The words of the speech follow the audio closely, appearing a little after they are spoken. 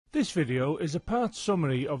This video is a part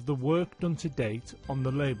summary of the work done to date on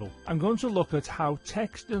the label. I'm going to look at how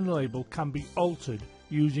text in the label can be altered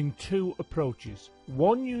using two approaches.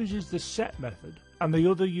 One uses the set method and the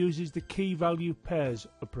other uses the key value pairs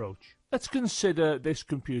approach. Let's consider this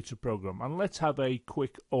computer program and let's have a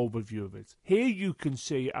quick overview of it. Here you can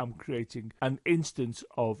see I'm creating an instance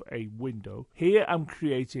of a window. Here I'm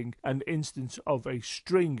creating an instance of a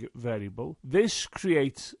string variable. This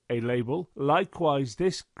creates a label. Likewise,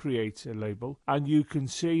 this creates a label. And you can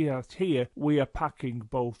see that here we are packing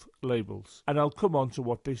both labels. And I'll come on to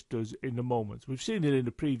what this does in a moment. We've seen it in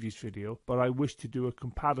the previous video, but I wish to do a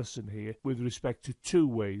comparison here with respect to two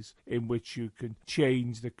ways in which you can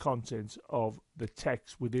change the content of the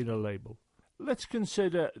text within a label. Let's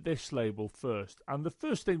consider this label first, and the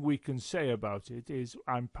first thing we can say about it is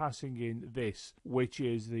I'm passing in this, which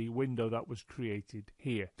is the window that was created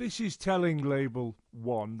here. This is telling label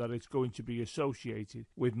 1 that it's going to be associated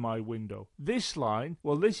with my window. This line,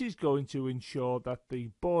 well, this is going to ensure that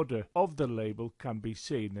the border of the label can be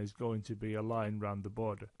seen. There's going to be a line around the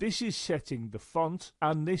border. This is setting the font,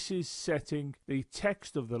 and this is setting the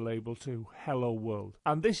text of the label to Hello World.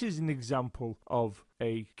 And this is an example of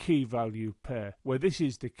a key value pair, where this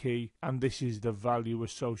is the key and this is the value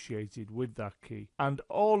associated with that key. And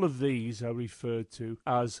all of these are referred to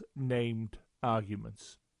as named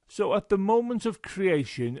arguments. So at the moment of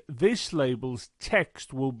creation, this label's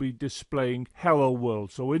text will be displaying Hello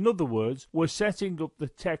World. So in other words, we're setting up the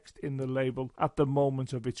text in the label at the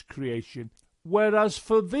moment of its creation. Whereas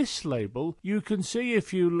for this label, you can see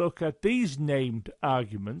if you look at these named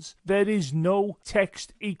arguments, there is no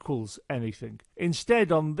text equals anything.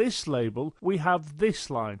 Instead, on this label, we have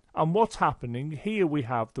this line. And what's happening, here we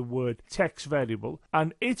have the word text variable,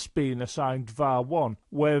 and it's being assigned var1,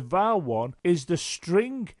 where var1 is the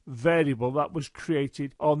string variable that was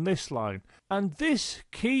created on this line. And this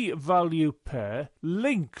key value pair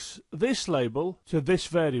links this label to this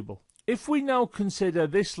variable. If we now consider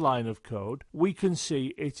this line of code, we can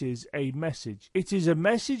see it is a message. It is a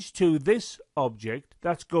message to this object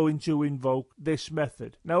that's going to invoke this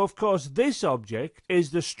method. Now, of course, this object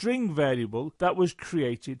is the string variable that was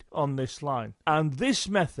created on this line. And this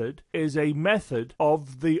method is a method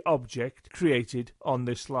of the object created on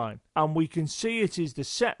this line. And we can see it is the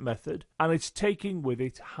set method, and it's taking with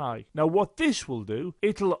it hi. Now what this will do,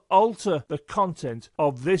 it'll alter the content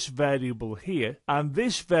of this variable here, and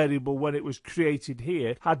this variable when it was created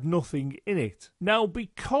here had nothing in it. Now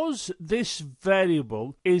because this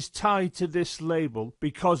variable is tied to this label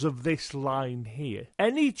because of this line here,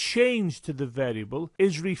 any change to the variable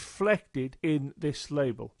is reflected in this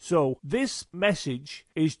label. So this message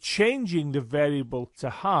is changing the variable to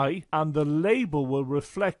hi, and the label will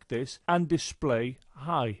reflect this and display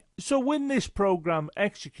hi. So when this program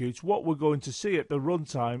executes, what we're going to see at the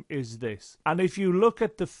runtime is this. And if you look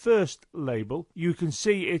at the first label, you can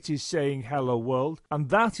see it is saying Hello World, and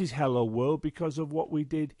that is Hello World because of what we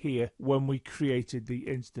did here when we created the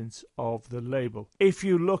instance of the label. If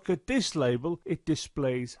you look at this label, it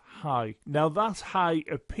displays hi. Now that hi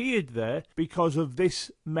appeared there because of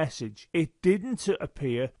this message. It didn't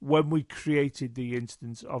appear when we created the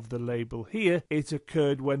instance of the label here. It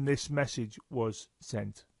occurred when this message was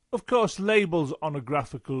sent. Of course, labels on a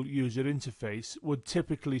graphical user interface would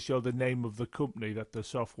typically show the name of the company that the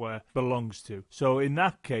software belongs to. So in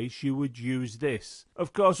that case, you would use this.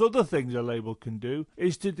 Of course, other things a label can do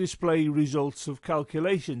is to display results of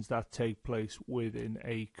calculations that take place within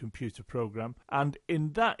a computer program. And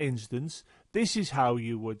in that instance, this is how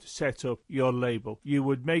you would set up your label. You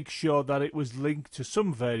would make sure that it was linked to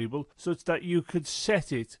some variable such that you could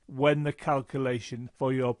set it when the calculation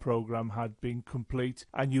for your program had been complete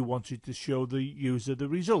and you wanted to show the user the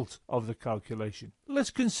result of the calculation. Let's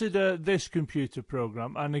consider this computer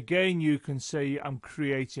program, and again you can see I'm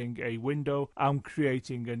creating a window, I'm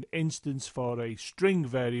creating an instance for a string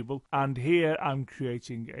variable, and here I'm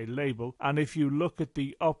creating a label. And if you look at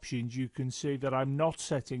the options, you can see that I'm not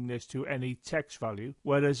setting this to any text value,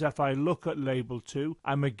 whereas if I look at label 2,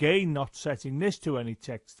 I'm again not setting this to any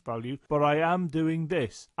text value, but I am doing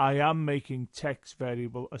this. I am making text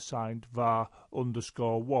variable assigned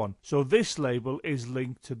var_1. So this label is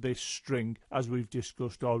linked to this string as we've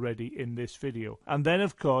discussed already in this video. And then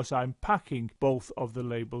of course I'm packing both of the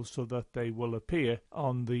labels so that they will appear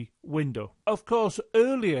on the window. Of course,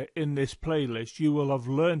 earlier in this playlist you will have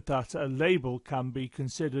learnt that a label can be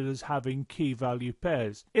considered as having key value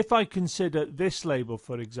pairs. If I consider this label,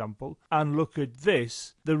 for example, and look at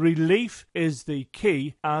this, the relief is the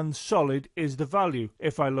key and solid is the value.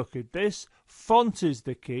 If I look at this, font is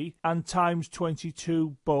the key and times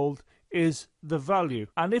 22 bold is the value.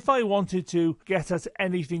 And if I wanted to get at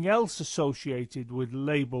anything else associated with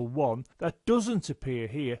label 1 that doesn't appear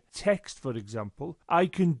here, text for example, I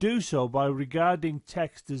can do so by regarding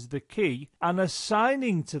text as the key and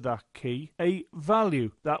assigning to that key a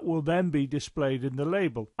value that will then be displayed in the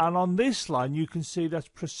label. And on this line you can see that's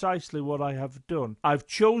precisely what I have done. I've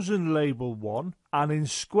chosen label 1, and in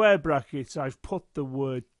square brackets I've put the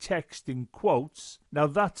word text in quotes. Now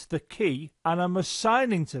that's the key, and I'm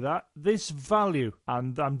assigning to that this value,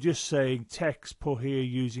 and I'm just saying text put here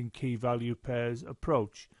using key value pairs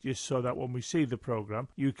approach, just so that when we see the program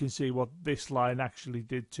you can see what this line actually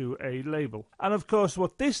did to a label. And of course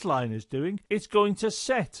what this line is doing, it's going to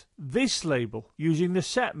set this label using the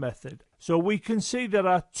set method. So we can see there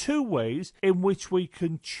are two ways in which we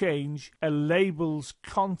can change a label's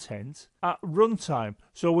content at runtime.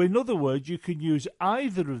 So in other words, you can use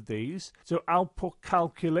either of these to output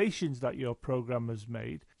calculations that your program has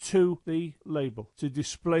made to the label to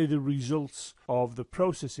display the results of the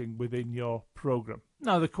processing within your program.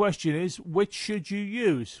 Now the question is, which should you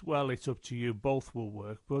use? Well, it's up to you, both will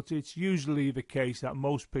work, but it's usually the case that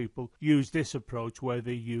most people use this approach where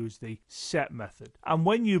they use the set method. And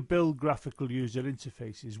when you build graphical user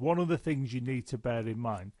interfaces, one of the things you need to bear in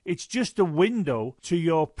mind, it's just a window to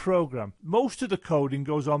your program. Most of the coding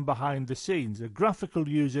goes on behind the scenes. A graphical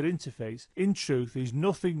user interface, in truth, is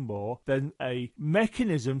nothing more than a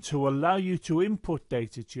mechanism to allow you to input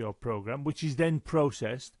data to your program, which is then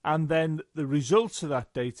processed, and then the results of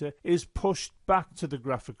that data is pushed back to the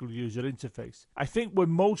graphical user interface. I think when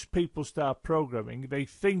most people start programming, they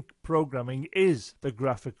think programming is the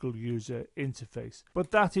graphical user interface,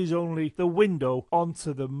 but that is only the window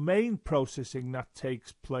onto the main processing that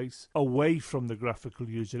takes place away from the graphical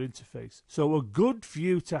user interface. So a good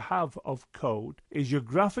view to have of code is your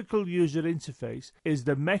graphical user interface is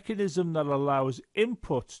the mechanism that allows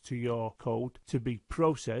inputs to your code to be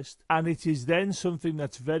processed, and it is then something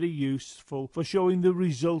that's very useful for showing the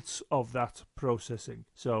results of that processing.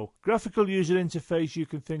 So graphical user interface you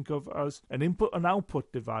can think of as an input and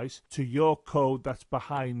output device to your code that's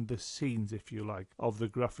behind the scenes, if you like, of the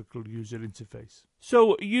graphical user interface.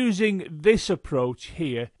 So using this approach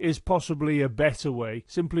here is possibly a better way,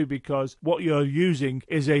 simply because what you're using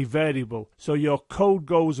is a variable. So your code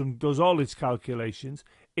goes and does all its calculations,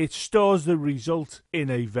 it stores the result in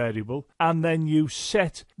a variable, and then you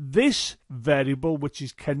set this variable, which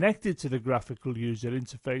is connected to the graphical user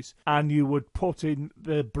interface, and you would put in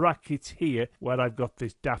the brackets here, where I've got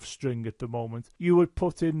this daft string at the moment, you would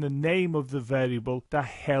put in the name of the variable that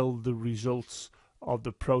held the results of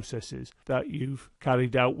the processes that you've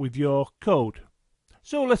carried out with your code.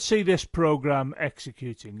 So let's see this program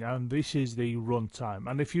executing, and this is the runtime.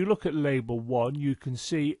 And if you look at label 1, you can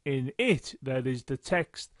see in it there is the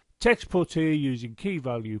text put here using key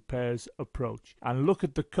value pairs approach. And look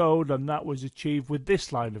at the code, and that was achieved with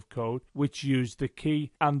this line of code, which used the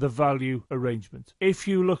key and the value arrangement. If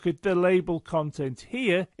you look at the label content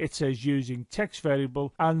here, it says using text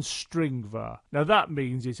variable and StringVar. Now that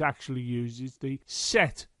means it actually uses the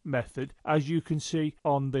set method, as you can see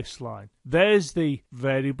on this line. There's the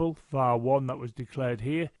variable var1 that was declared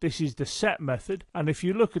here. This is the set method, and if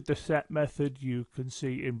you look at the set method, you can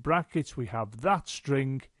see in brackets we have that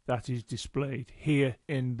string that is displayed here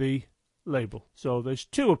in the label. So there's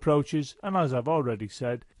two approaches, and as I've already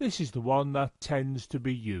said, this is the one that tends to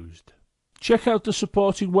be used. Check out the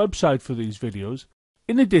supporting website for these videos.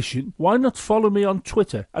 In addition, why not follow me on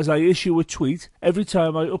Twitter, as I issue a tweet every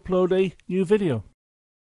time I upload a new video.